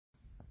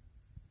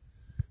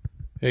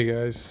Hey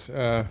guys,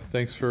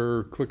 thanks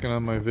for clicking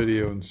on my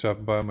video and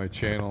stopping by my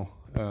channel.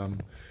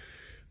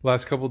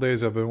 Last couple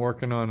days I've been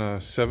working on a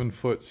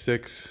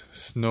 7'6"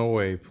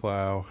 SnoWay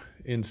plow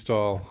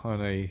install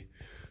on a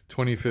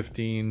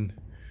 2015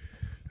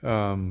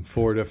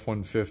 Ford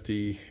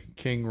F150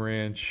 King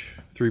Ranch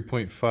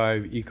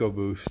 3.5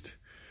 EcoBoost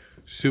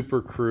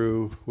Super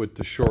Crew with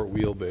the short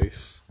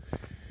wheelbase.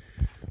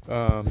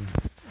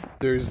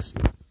 There's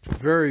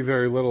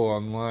very little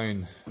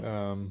online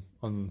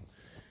on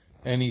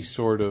any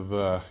sort of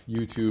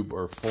YouTube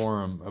or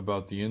forum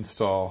about the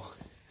install,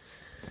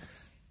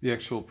 the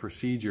actual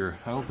procedure.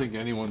 I don't think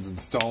anyone's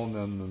installing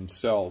them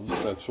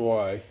themselves. That's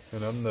why,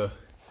 and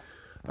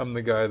I'm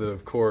the guy that,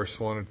 of course,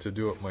 wanted to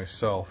do it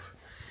myself.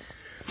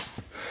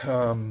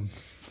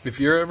 If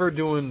you're ever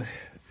doing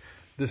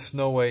this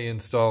SnoWay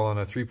install on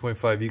a 3.5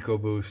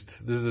 EcoBoost,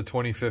 this is a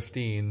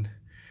 2015,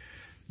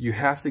 you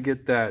have to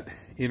get that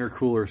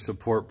intercooler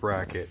support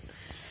bracket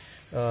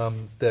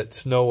that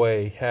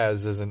SnoWay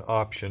has as an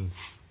option.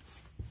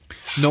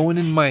 No one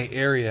in my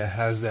area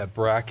has that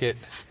bracket,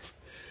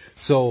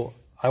 so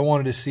I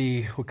wanted to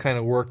see what kind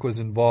of work was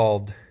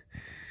involved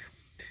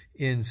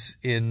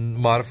in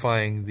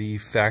modifying the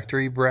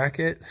factory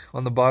bracket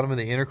on the bottom of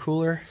the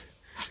intercooler.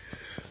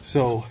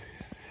 So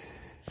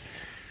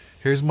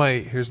here's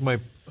my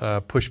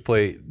push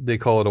plate. They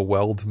call it a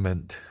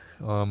weldment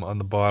on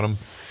the bottom.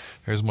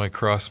 There's my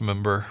cross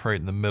member right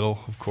in the middle,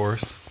 of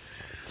course.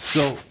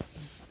 So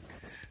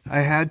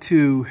I had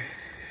to,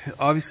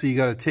 obviously you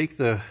got to take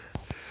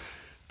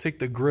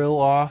the grill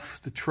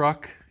off the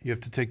truck. You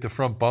have to take the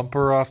front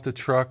bumper off the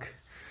truck.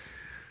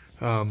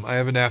 I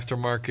have an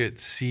aftermarket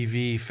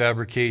CV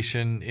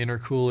fabrication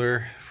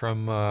intercooler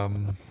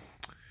from,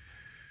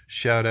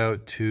 shout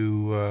out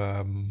to,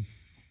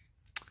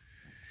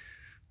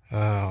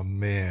 oh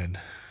man,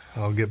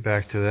 I'll get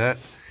back to that.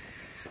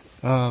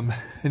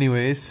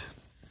 Anyways,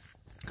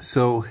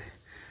 so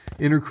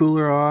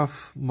intercooler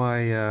off,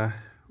 my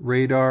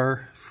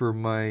radar for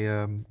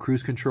my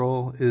cruise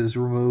control is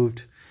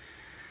removed.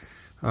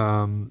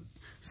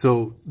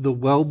 So the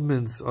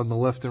weldments on the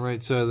left and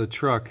right side of the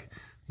truck,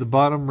 the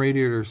bottom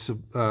radiator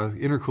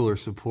intercooler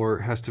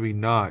support has to be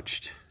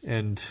notched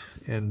and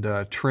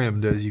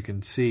trimmed, as you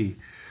can see,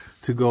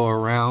 to go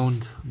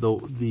around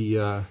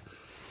the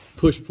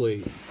push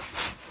plate.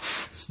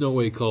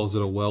 SnoWay calls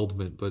it a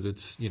weldment, but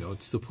it's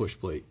the push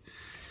plate.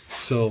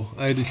 So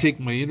I had to take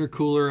my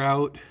intercooler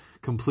out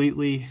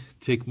completely,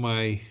 take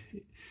my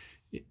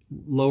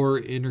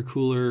lower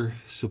intercooler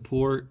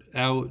support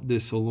out,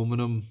 this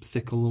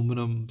thick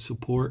aluminum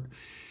support,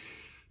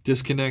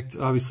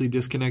 obviously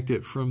disconnect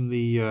it from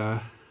the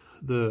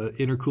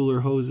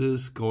intercooler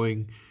hoses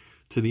going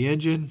to the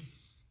engine.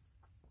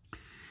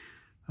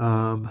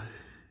 You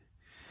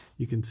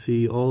can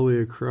see all the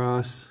way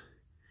across.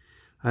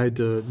 I had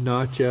to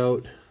notch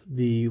out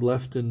the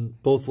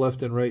both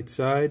left and right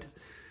side,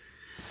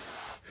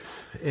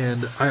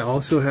 and I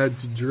also had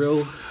to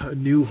drill a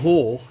new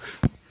hole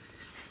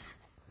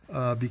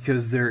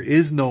because there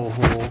is no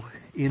hole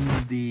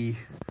in the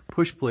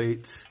push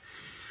plates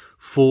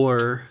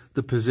for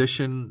the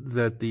position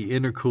that the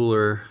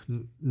intercooler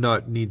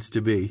nut needs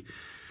to be.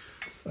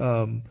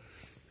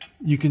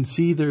 You can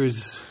see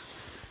this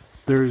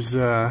is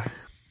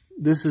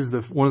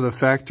one of the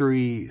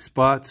factory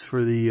spots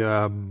for the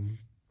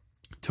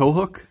tow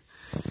hook.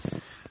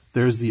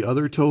 There's the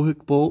other tow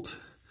hook bolt.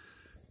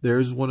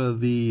 There's one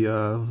of the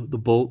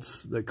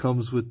bolts that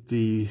comes with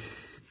the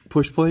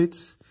push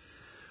plates.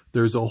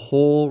 There's a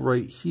hole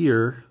right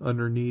here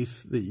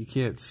underneath that you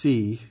can't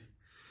see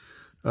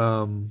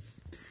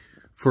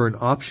for an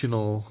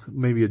optional,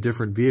 maybe a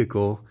different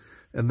vehicle.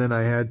 And then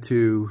I had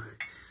to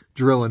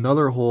drill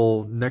another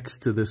hole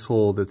next to this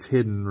hole that's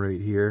hidden right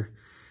here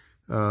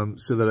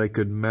so that I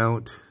could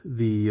mount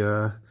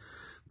the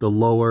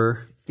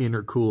lower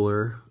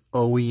intercooler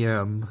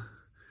OEM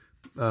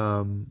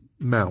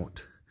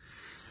mount.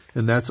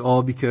 And that's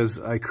all because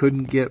I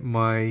couldn't get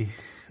the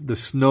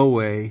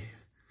SnoWay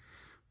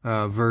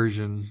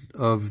version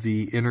of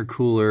the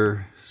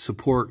intercooler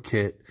support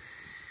kit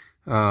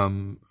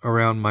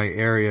around my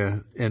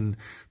area. And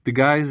the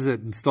guys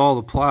that install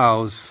the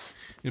plows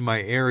in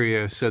my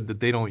area said that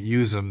they don't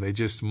use them. They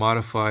just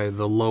modify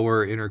the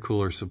lower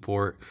intercooler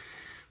support.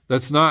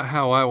 That's not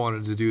how I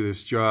wanted to do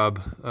this job.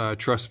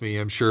 Trust me,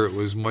 I'm sure it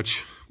was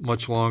much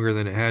longer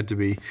than it had to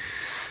be.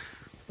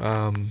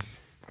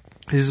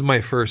 This is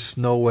my first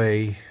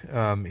SnoWay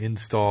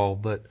install,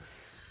 but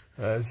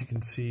as you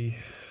can see,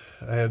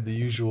 I have the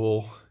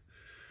usual,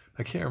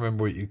 I can't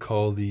remember what you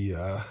call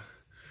the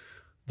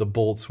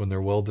bolts when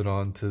they're welded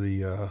onto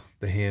the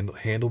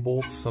handle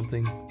bolts,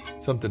 something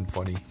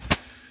funny.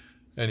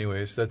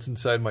 Anyways, that's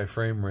inside my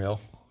frame rail.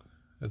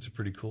 That's a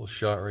pretty cool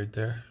shot right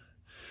there.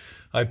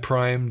 I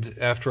primed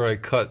after I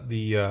cut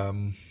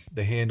the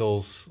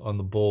handles on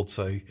the bolts.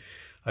 I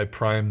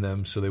primed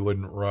them so they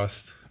wouldn't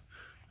rust.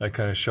 I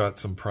kind of shot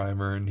some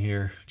primer in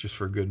here just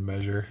for good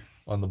measure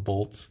on the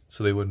bolts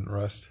so they wouldn't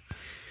rust.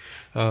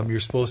 You're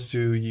supposed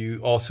to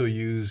also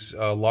use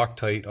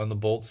Loctite on the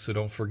bolts, so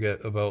don't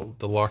forget about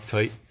the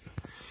Loctite.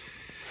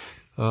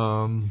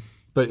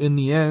 But in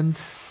the end,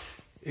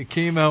 it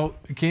came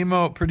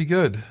out pretty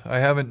good. I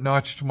haven't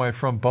notched my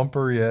front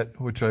bumper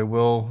yet, which I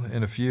will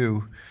in a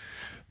few.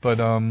 But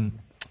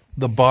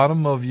the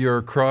bottom of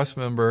your cross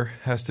member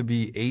has to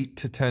be 8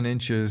 to 10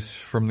 inches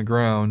from the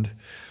ground.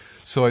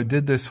 So I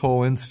did this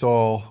whole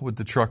install with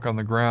the truck on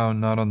the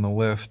ground, not on the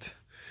lift,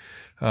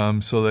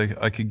 so that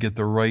I could get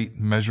the right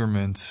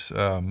measurements.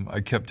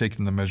 I kept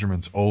taking the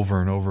measurements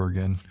over and over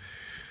again.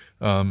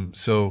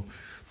 So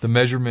the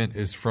measurement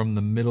is from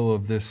the middle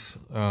of this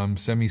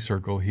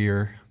semicircle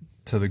here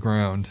to the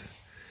ground,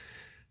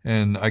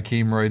 and I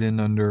came right in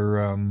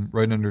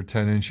under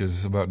 10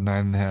 inches, about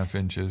 9.5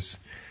 inches,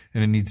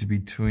 and it needs to be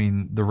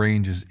between, the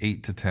range is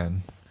 8 to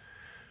 10.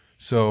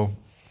 So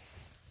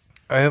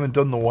I haven't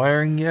done the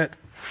wiring yet,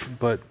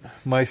 but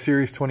my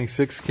Series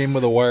 26 came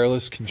with a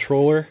wireless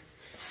controller,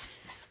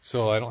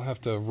 so I don't have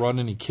to run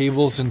any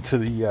cables into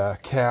the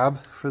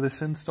cab for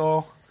this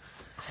install,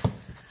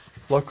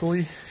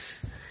 luckily.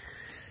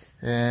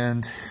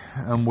 And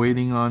I'm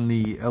waiting on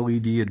the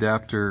LED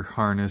adapter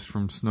harness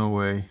from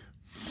SnoWay,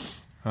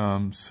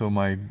 so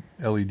my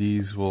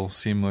LEDs will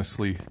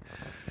seamlessly,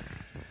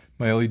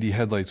 my LED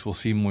headlights will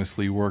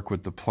seamlessly work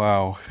with the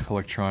Plow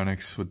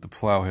electronics, with the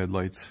Plow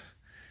headlights.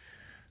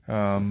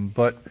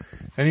 But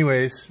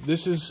anyways,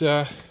 this is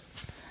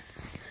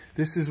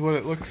what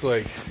it looks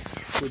like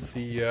with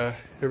the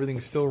everything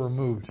still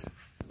removed.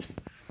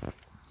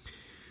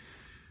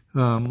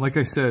 Like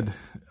I said,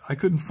 I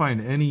couldn't find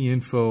any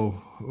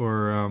info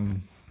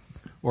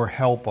or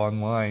help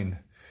online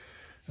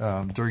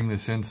during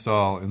this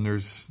install, and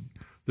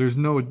there's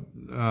no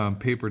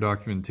paper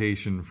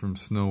documentation from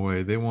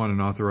SnoWay. They want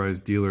an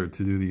authorized dealer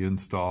to do the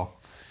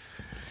install,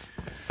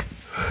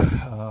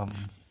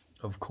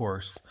 of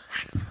course.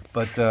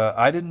 But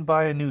I didn't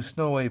buy a new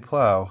SnoWay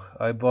plow.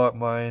 I bought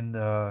mine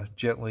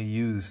gently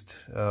used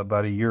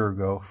about a year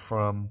ago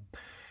from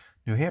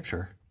New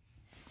Hampshire,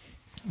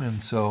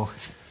 and so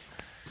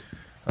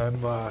I'm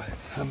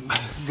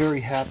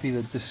very happy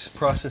that this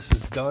process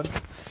is done.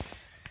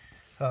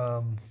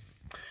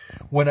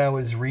 When I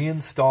was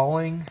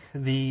reinstalling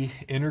the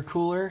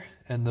intercooler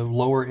and the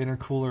lower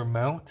intercooler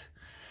mount,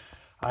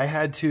 I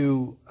had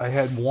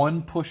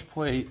one push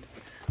plate,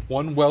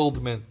 one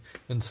weldment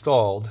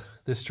installed,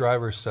 this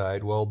driver's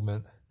side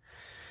weldment,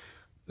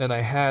 and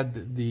I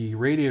had the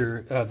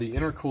radiator, the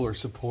intercooler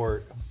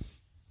support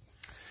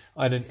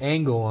at an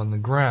angle on the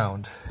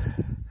ground.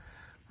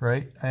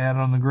 Right, I had it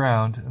on the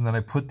ground, and then I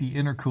put the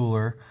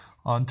intercooler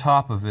on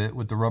top of it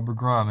with the rubber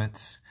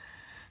grommets,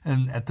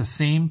 and at the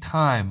same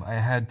time I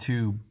had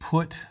to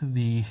put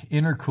the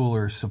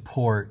intercooler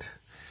support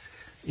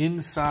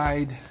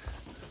inside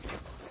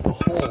the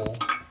hole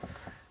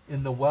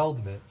in the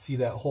weldment. See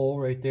that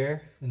hole right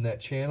there in that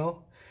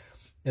channel?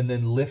 And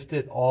then lift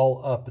it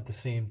all up at the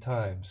same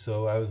time.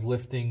 So I was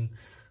lifting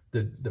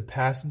the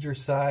passenger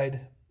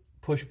side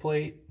push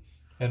plate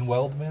and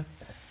weldment,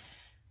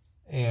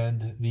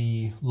 and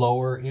the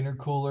lower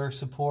intercooler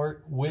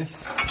support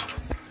with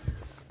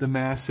the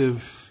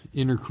massive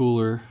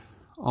intercooler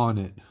on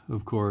it,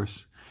 of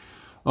course.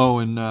 Oh,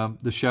 and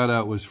the shout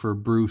out was for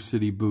Brew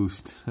City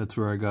Boost. That's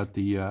where I got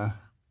the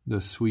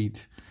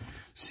sweet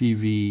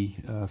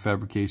CV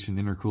fabrication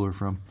intercooler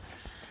from.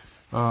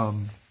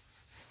 I'm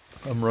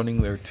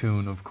running their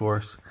tune, of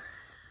course.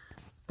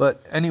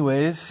 But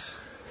anyways,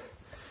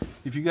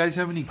 if you guys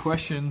have any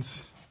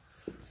questions,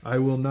 I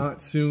will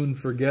not soon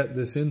forget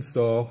this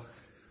install.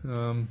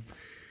 I'm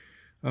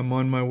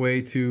on my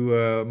way to,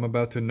 I'm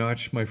about to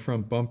notch my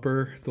front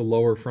bumper, the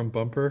lower front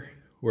bumper,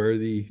 where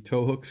the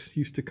tow hooks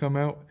used to come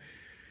out.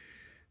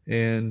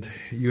 And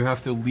you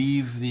have to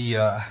leave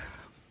the,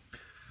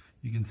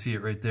 you can see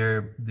it right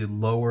there, the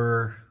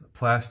lower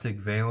plastic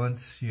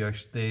valance.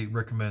 They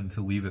recommend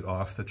to leave it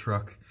off the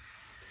truck.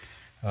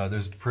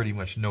 There's pretty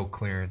much no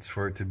clearance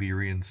for it to be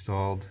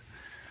reinstalled.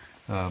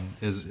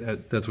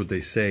 That's what they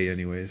say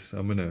anyways.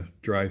 I'm gonna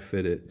dry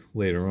fit it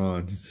later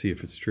on to see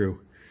if it's true.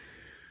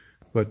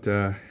 But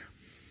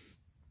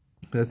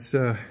that's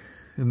and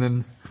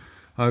then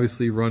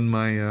obviously run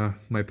my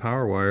my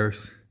power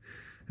wires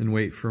and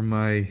wait for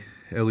my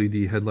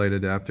LED headlight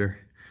adapter.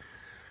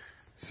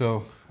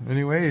 So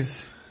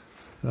anyways,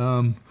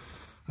 I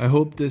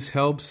hope this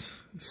helps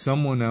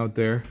someone out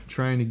there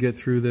trying to get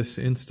through this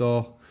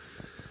install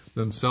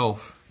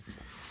themselves.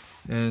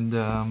 And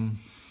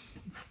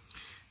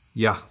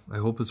yeah, I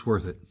hope it's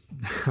worth it.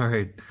 All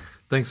right,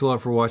 thanks a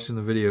lot for watching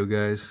the video,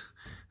 guys.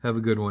 Have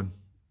a good one.